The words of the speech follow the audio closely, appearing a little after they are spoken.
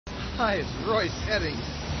Hi, it's Royce Heading.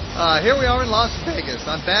 Here we are in Las Vegas.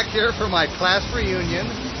 I'm back here for my class reunion,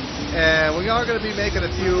 and we are going to be making a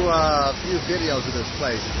few videos of this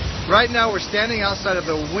place. Right now we're standing outside of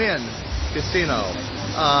the Wynn casino.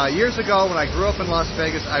 Years ago when I grew up in Las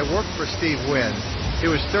Vegas, I worked for Steve Wynn. He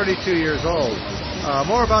was 32 years old.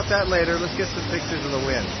 More about that later. Let's get some pictures of the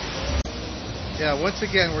Wynn. Yeah, once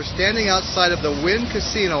again, we're standing outside of the Wynn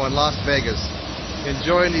Casino in Las Vegas,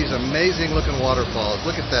 enjoying these amazing looking waterfalls.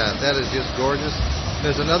 Look at that. That is just gorgeous.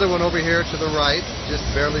 There's another one over here to the right, just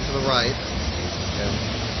barely to the right. And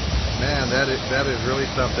man, that is really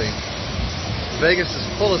something. Vegas is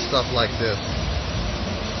full of stuff like this.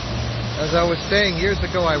 As I was saying, years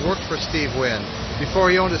ago I worked for Steve Wynn.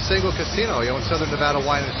 Before he owned a single casino, he owned Southern Nevada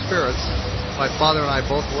Wine and Spirits. My father and I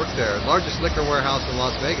both worked there. Largest liquor warehouse in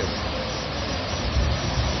Las Vegas.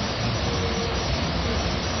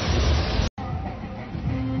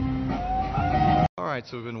 Alright,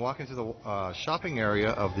 so we've been walking to the shopping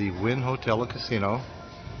area of the Wynn Hotel and Casino.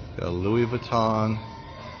 Got Louis Vuitton,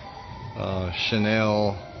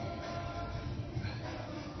 Chanel,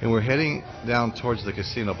 and we're heading down towards the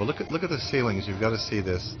casino. But look at the ceilings. You've got to see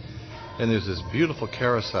this. And there's this beautiful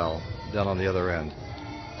carousel down on the other end.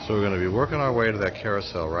 So we're going to be working our way to that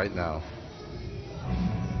carousel right now.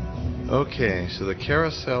 Okay, so the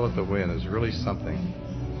carousel at the Wynn is really something.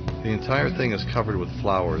 The entire thing is covered with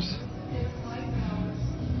flowers.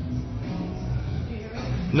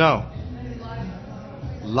 No,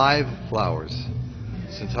 live flowers.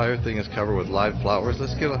 This entire thing is covered with live flowers.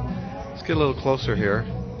 Let's get a little closer here.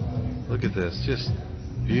 Look at this, just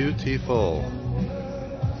beautiful.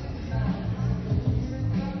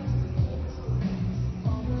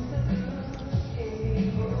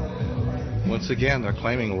 Once again, they're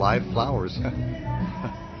claiming live flowers.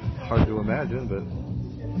 Hard to imagine, but.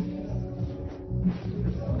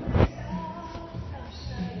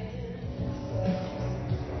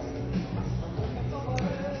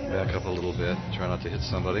 Back up a little bit. Try not to hit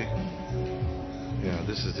somebody. Yeah,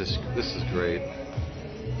 this is great.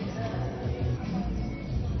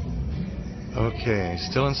 Okay,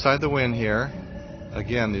 still inside the Wynn here.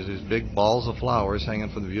 Again, there's these big balls of flowers hanging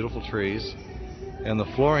from the beautiful trees, and the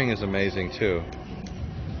flooring is amazing too.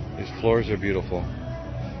 These floors are beautiful.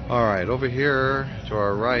 All right, over here to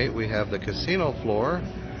our right we have the casino floor.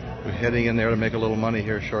 We're heading in there to make a little money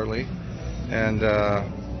here shortly, and.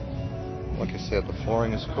 Like I said, the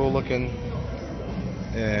flooring is cool looking,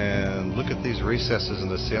 and look at these recesses in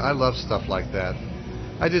the ceiling. I love stuff like that.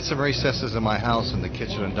 I did some recesses in my house in the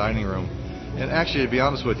kitchen and dining room, and actually, to be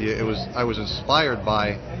honest with you, I was inspired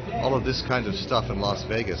by all of this kind of stuff in Las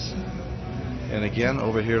Vegas. And again,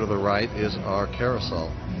 over here to the right is our carousel.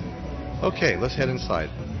 Okay, let's head inside.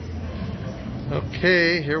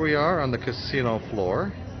 Okay, here we are on the casino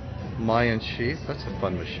floor. Mayan Chief, that's a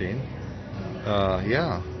fun machine.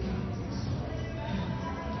 Yeah.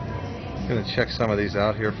 Going to check some of these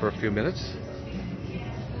out here for a few minutes,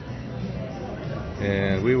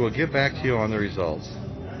 and we will get back to you on the results.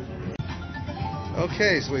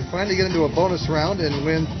 Okay, so we finally get into a bonus round and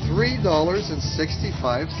win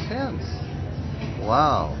 $3.65.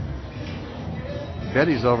 Wow.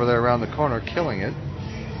 Betty's over there around the corner killing it.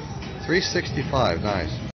 $3.65,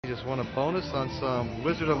 nice. We just won a bonus on some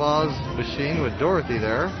Wizard of Oz machine with Dorothy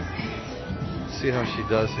there. Let's see how she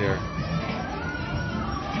does here.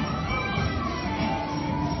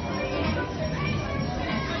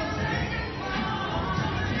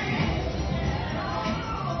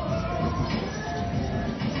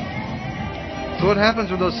 So what happens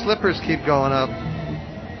when those slippers keep going up?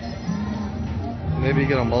 Maybe you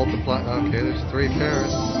get a multiply. Okay, there's 3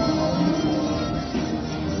 pairs.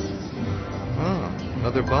 Oh,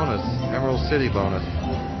 another bonus. Emerald City bonus.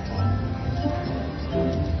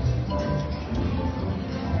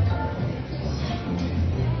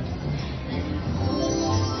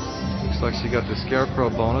 Looks like she got the Scarecrow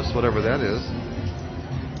bonus, whatever that is.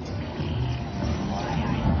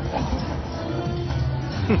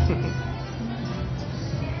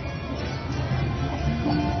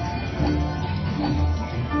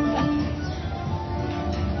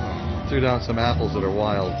 Threw down some apples that are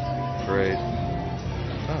wild. Great.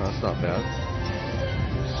 Oh, that's not bad.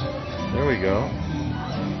 There we go.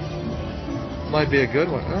 Might be a good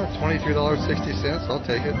one. Oh, $23.60. I'll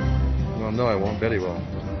take it. Well, no, I won't. Betty will.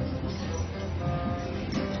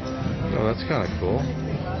 Oh, that's kind of cool.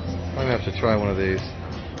 I'm going to have to try one of these.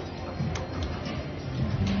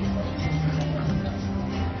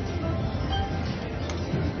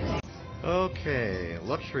 Okay,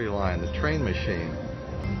 luxury line, the train machine.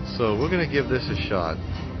 So we're going to give this a shot.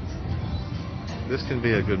 This can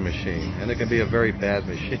be a good machine, and it can be a very bad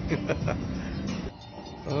machine.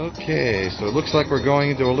 Okay, so it looks like we're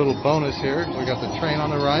going into a little bonus here. We got the train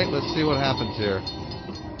on the right. Let's see what happens here.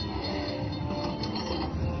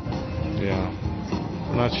 Yeah,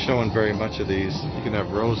 we're not showing very much of these. You can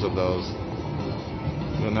have rows of those.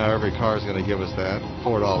 And now every car is going to give us that.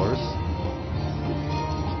 $4.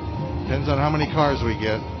 Depends on how many cars we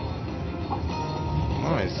get.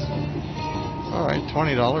 Nice. Alright,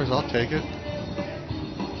 $20. I'll take it.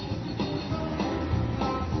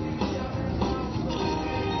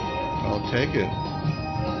 I'll take it.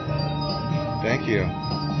 Thank you.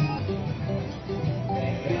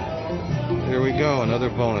 Here we go, another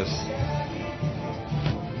bonus.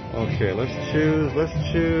 Okay, let's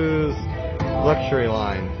choose luxury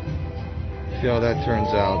line. See how that turns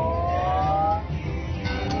out.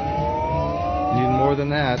 Need more than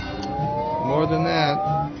that. More than that.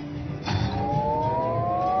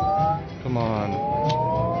 Come on.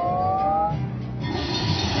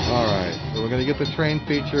 Alright, so we're going to get the train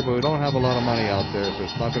feature, but we don't have a lot of money out there, so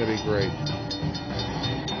it's not going to be great.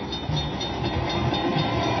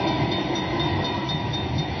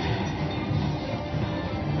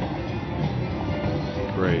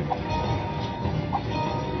 Great.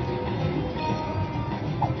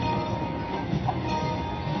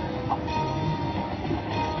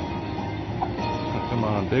 Come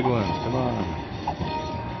on, big ones, come on.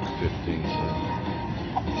 15 cents.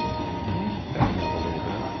 Down a little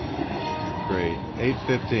bit. Great.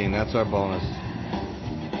 8.15, that's our bonus.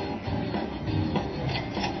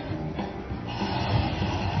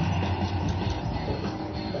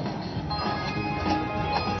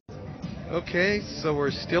 Okay, so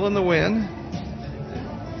we're still in the Wynn.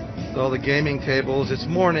 All the gaming tables. It's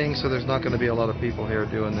morning, so there's not going to be a lot of people here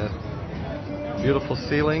doing this. Beautiful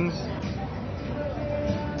ceilings.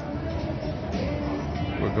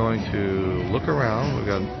 We're going to look around. We've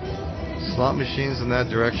got slot machines in that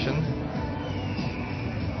direction.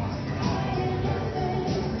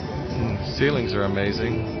 Ceilings are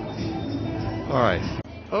amazing. Alright.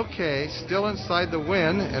 Okay, still inside the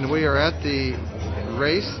Wynn, and we are at the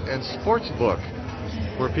race and sports book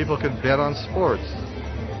where people can bet on sports.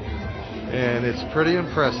 And it's pretty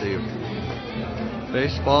impressive.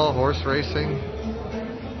 Baseball, horse racing.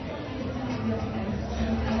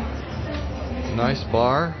 Nice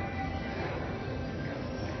bar.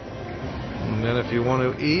 And then if you want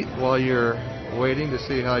to eat while you're waiting to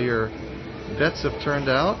see how your bets have turned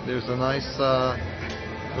out, there's a nice,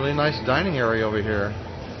 really nice dining area over here.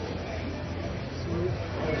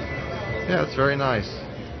 Yeah, it's very nice.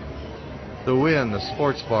 The Wynn, the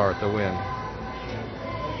sports bar at the Wynn.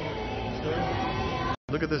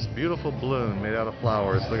 Look at this beautiful balloon made out of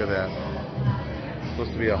flowers. Look at that. It's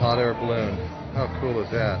supposed to be a hot air balloon. How cool is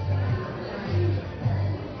that?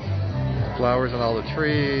 Flowers on all the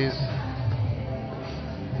trees.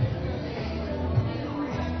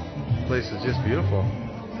 This place is just beautiful.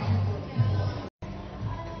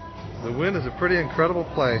 The Wynn is a pretty incredible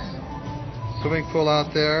place. Swimming pool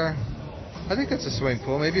out there. I think that's a swimming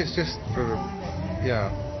pool. Maybe it's just for,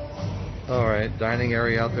 yeah. Alright, dining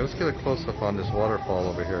area out there. Let's get a close-up on this waterfall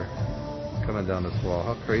over here. Coming down this wall.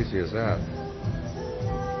 How crazy is that?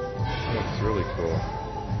 That's really cool.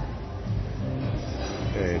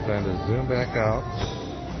 Okay, time to zoom back out.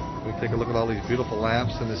 We take a look at all these beautiful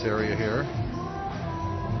lamps in this area here.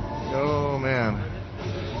 Oh man.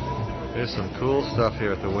 There's some cool stuff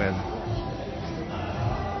here at the Wynn.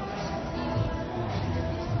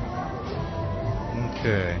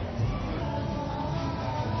 Okay.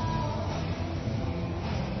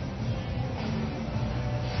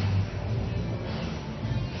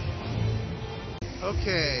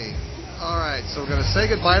 Okay. Alright, so we're going to say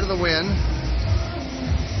goodbye to the Wynn.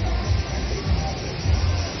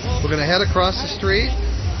 We're going to head across the street.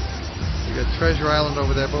 We got Treasure Island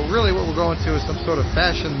over there, but really what we're going to is some sort of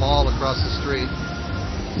fashion mall across the street.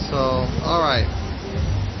 So, alright.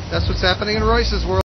 That's what's happening in Royce's world.